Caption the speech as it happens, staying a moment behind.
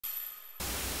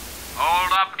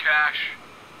Cash,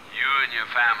 you and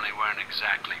your family weren't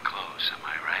exactly close, am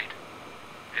I right?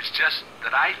 It's just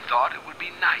that I thought it would be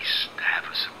nice to have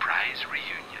a surprise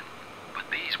reunion.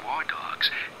 But these war dogs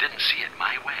didn't see it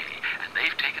my way, and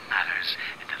they've taken matters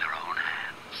into their own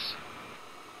hands.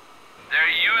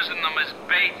 They're using them as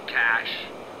bait, Cash.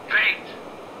 Bait!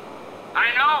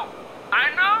 I know!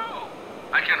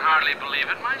 I can hardly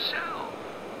believe it myself.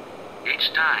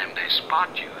 Each time they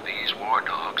spot you, these war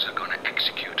dogs are going to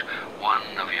execute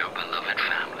one of your beloved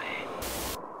family.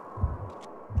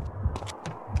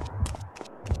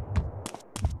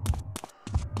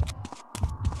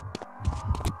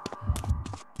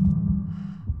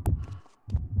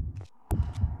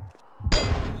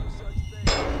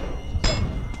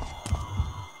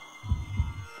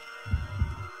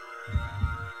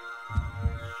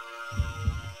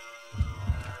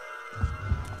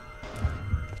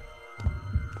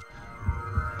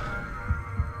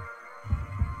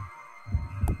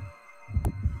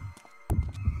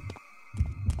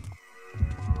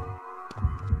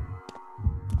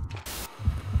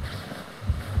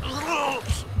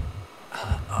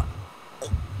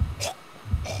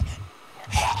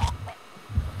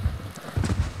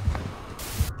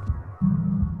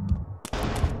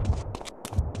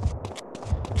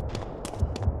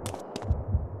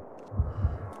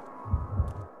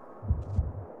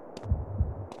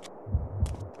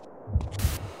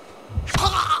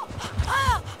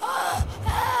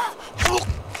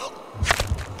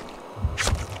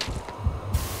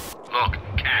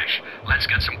 Let's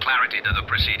get some clarity to the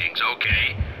proceedings,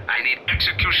 okay? I need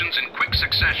executions in quick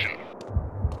succession.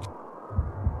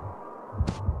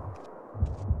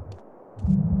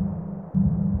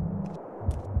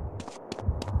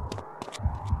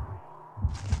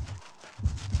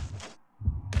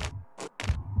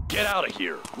 Get out of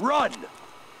here! Run!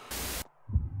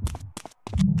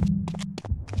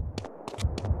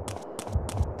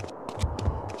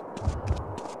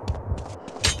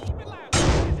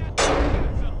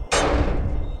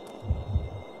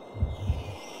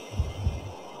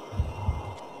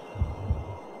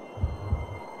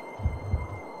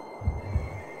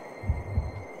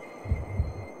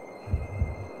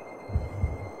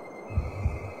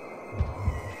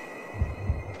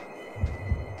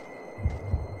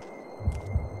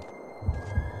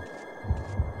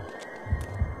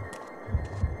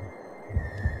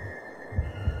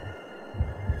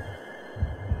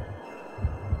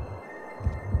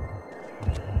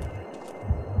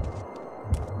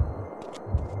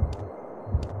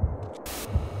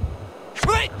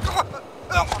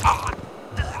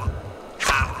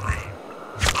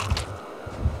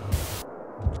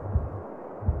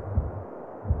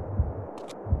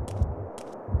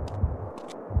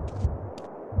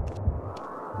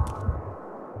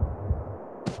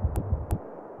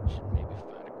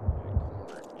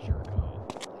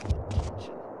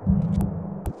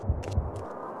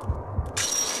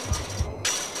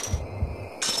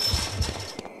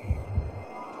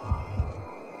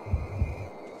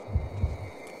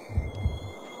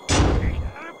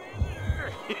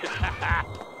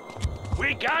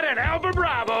 We got an Alpha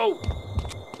Bravo!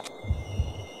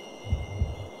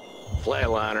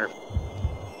 Flatliner.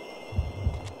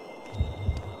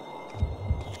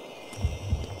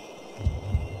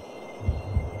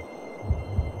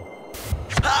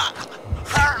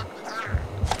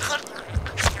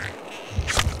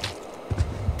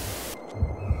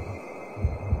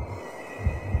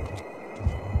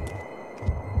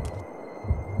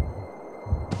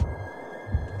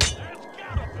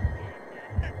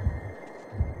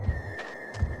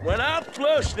 When I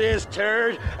flush this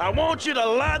turd, I want you to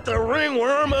light the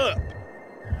ringworm up.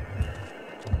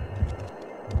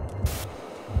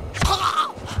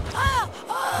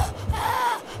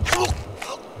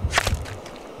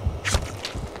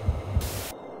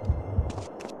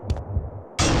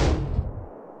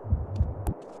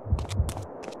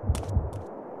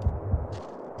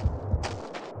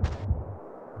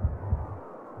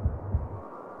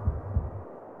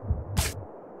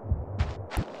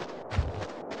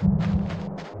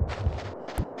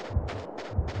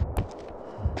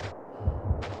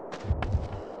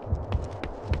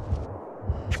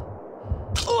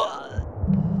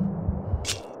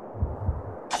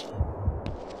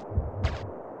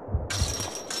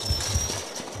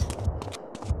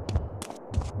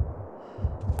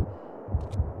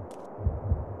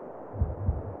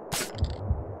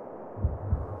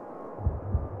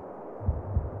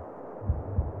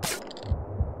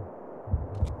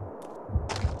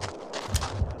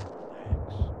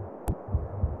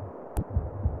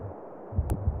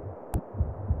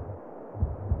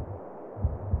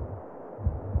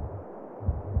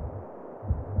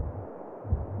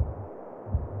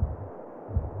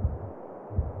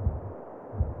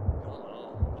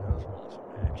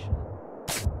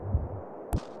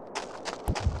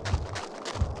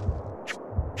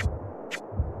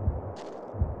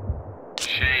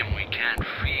 can't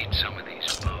feed some of these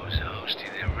bozos to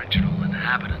the original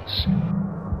inhabitants.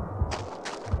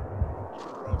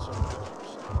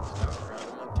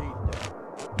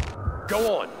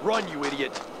 Go on, run, you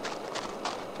idiot.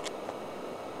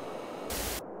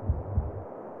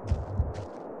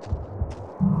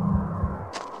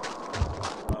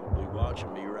 Probably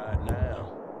watching me right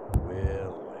now.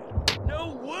 Well,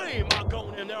 no way am I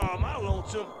going in there on my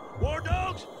lonesome. War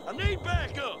dogs, I need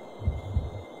backup.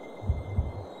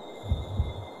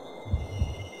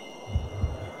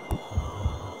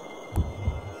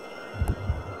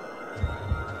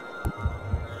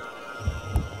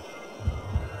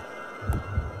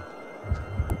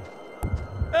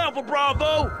 Alpha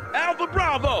Bravo! Alpha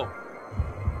Bravo!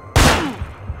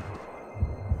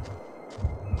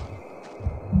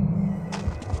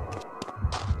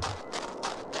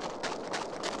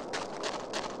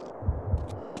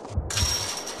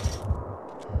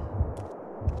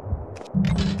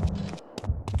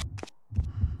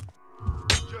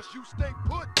 Just you stay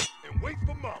put and wait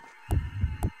for mama.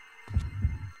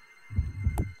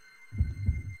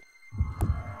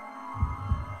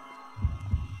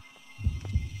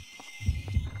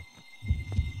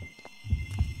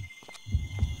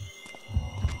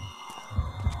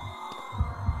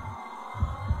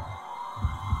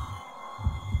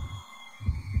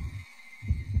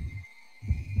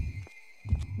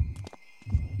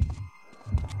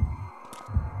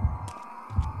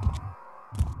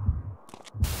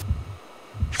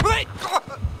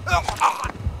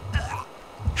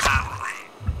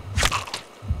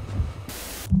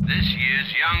 This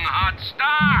year's young hot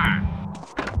star!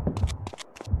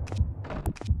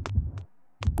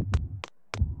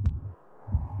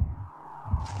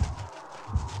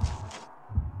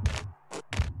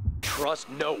 Trust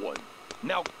no one.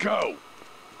 Now go!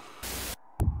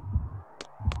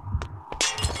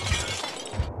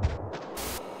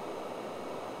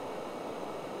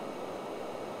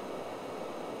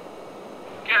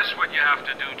 Guess what you have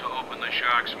to do to open the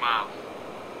shark's mouth?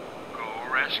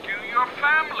 Go rescue your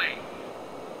family.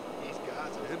 These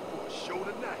guys are in for a show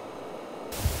tonight.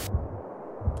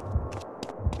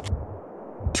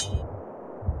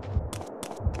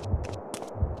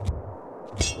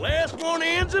 Last one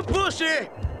ends a pussy!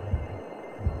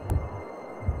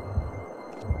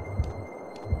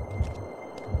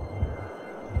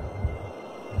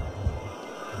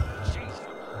 Jesus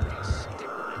Christ, stick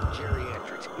with that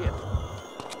geriatric hip.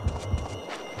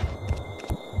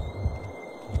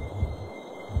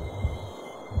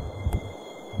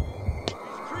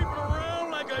 He's creeping around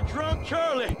like a drunk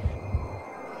Charlie.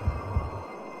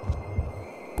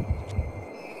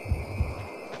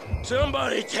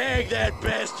 Somebody tag that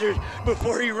bastard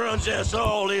before he runs us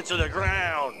all into the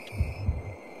ground.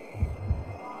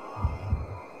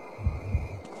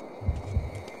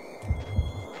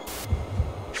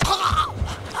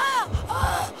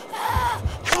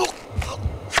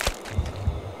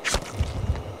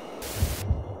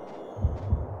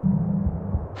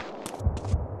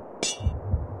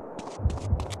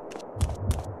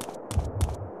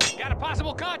 Got a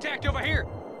possible contact over here.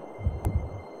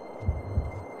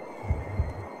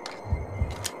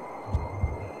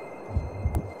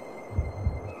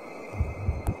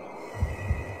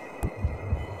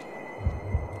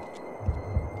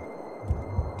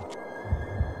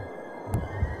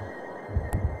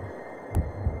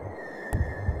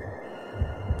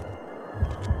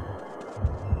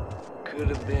 Could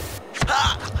have been.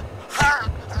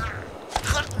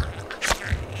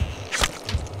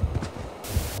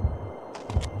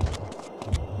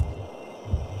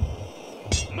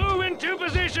 Move into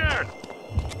position!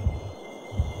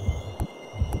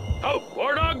 Oh,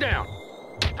 war dog down.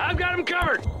 I've got him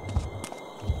covered.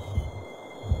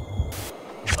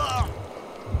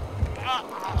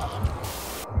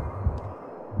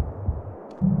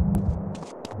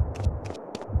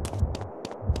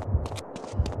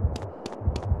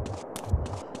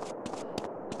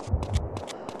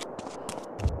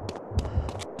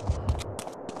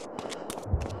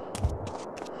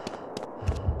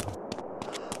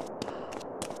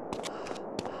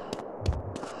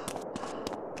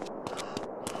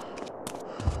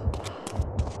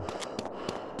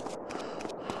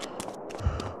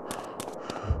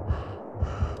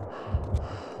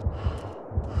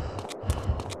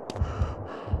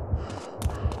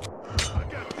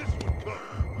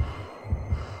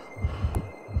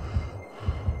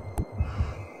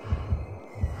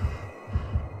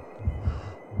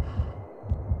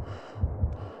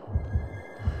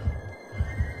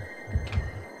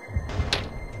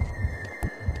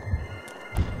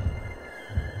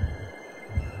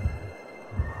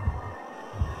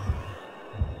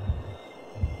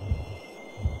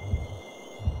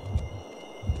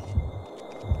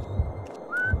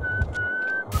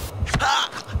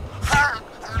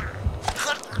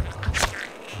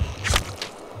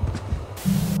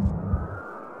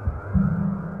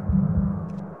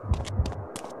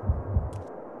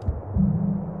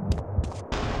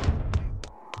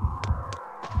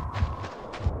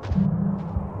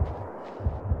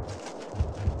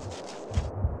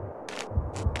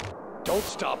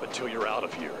 stop until you're out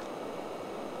of here.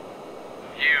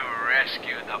 You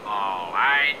rescued them all.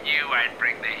 I knew I'd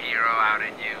bring the hero out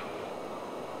in you.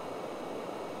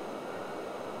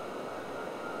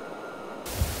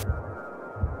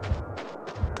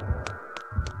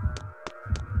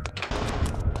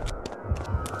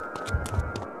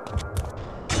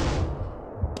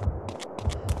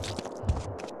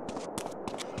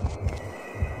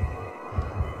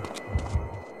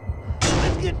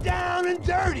 Let's get down and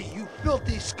dirty, you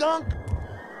filthy skunk!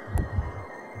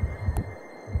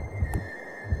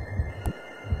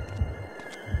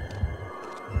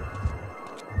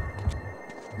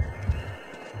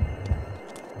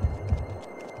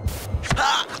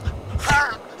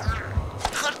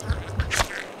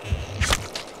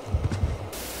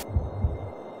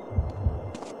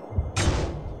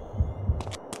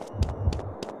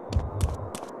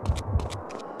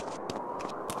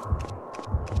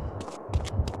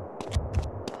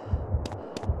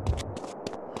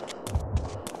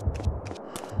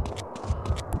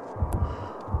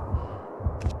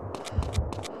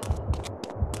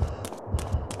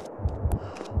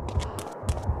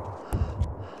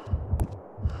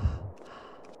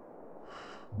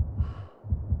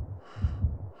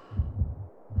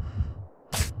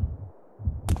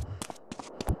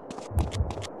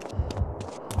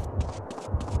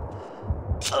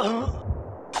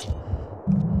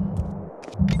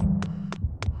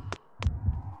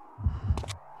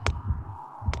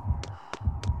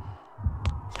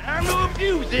 Time to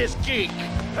abuse this geek!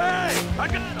 Hey! I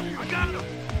got him! I got him!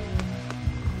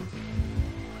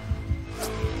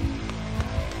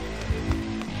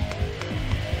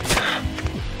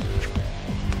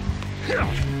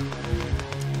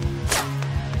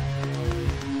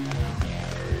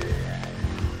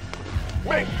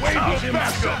 Make way for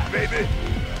backup, baby!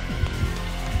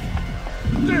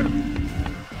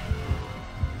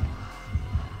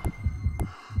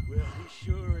 Well, he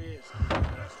sure is.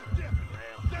 That's a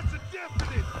definite! That's a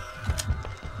definite!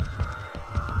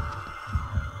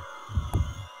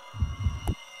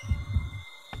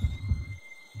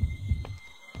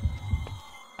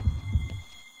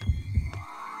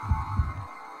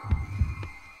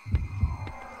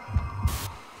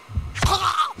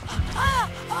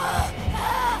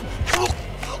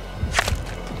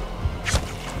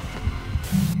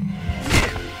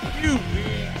 You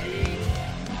BG!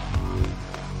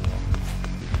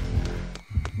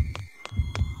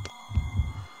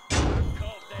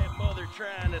 Caught that mother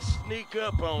trying to sneak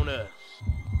up on us.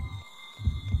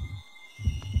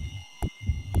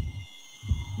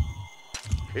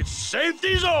 It's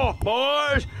safety's off,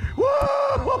 boys!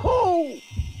 Woo-hoo-hoo!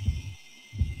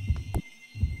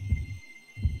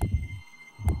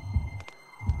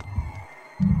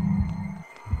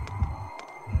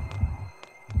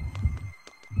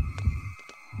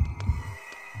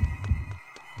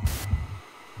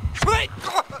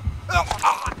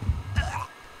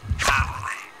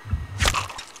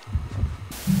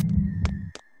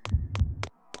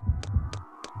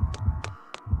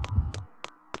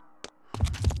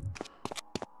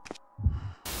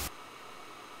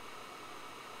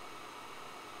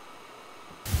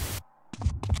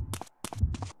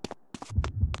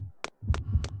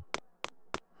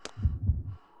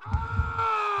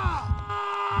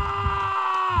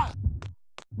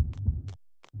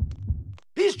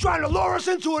 He's trying to lure us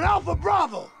into an Alpha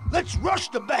Bravo! Let's rush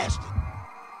the bastard!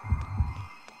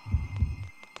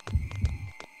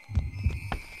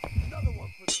 Another one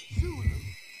for the Zulu!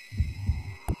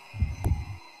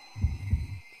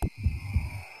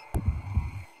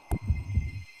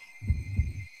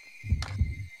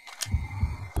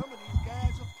 Some of these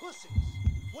guys are pussies,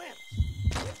 wimps.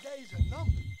 Their days are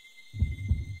numbered.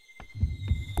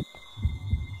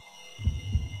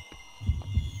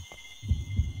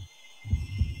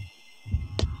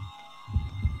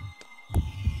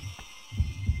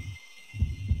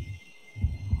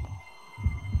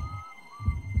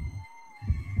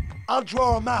 I'll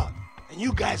draw him out, and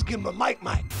you guys give him a mic.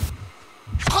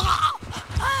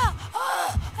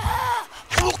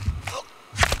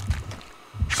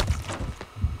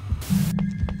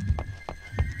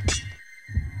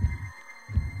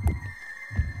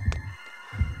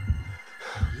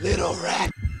 Little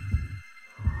rat.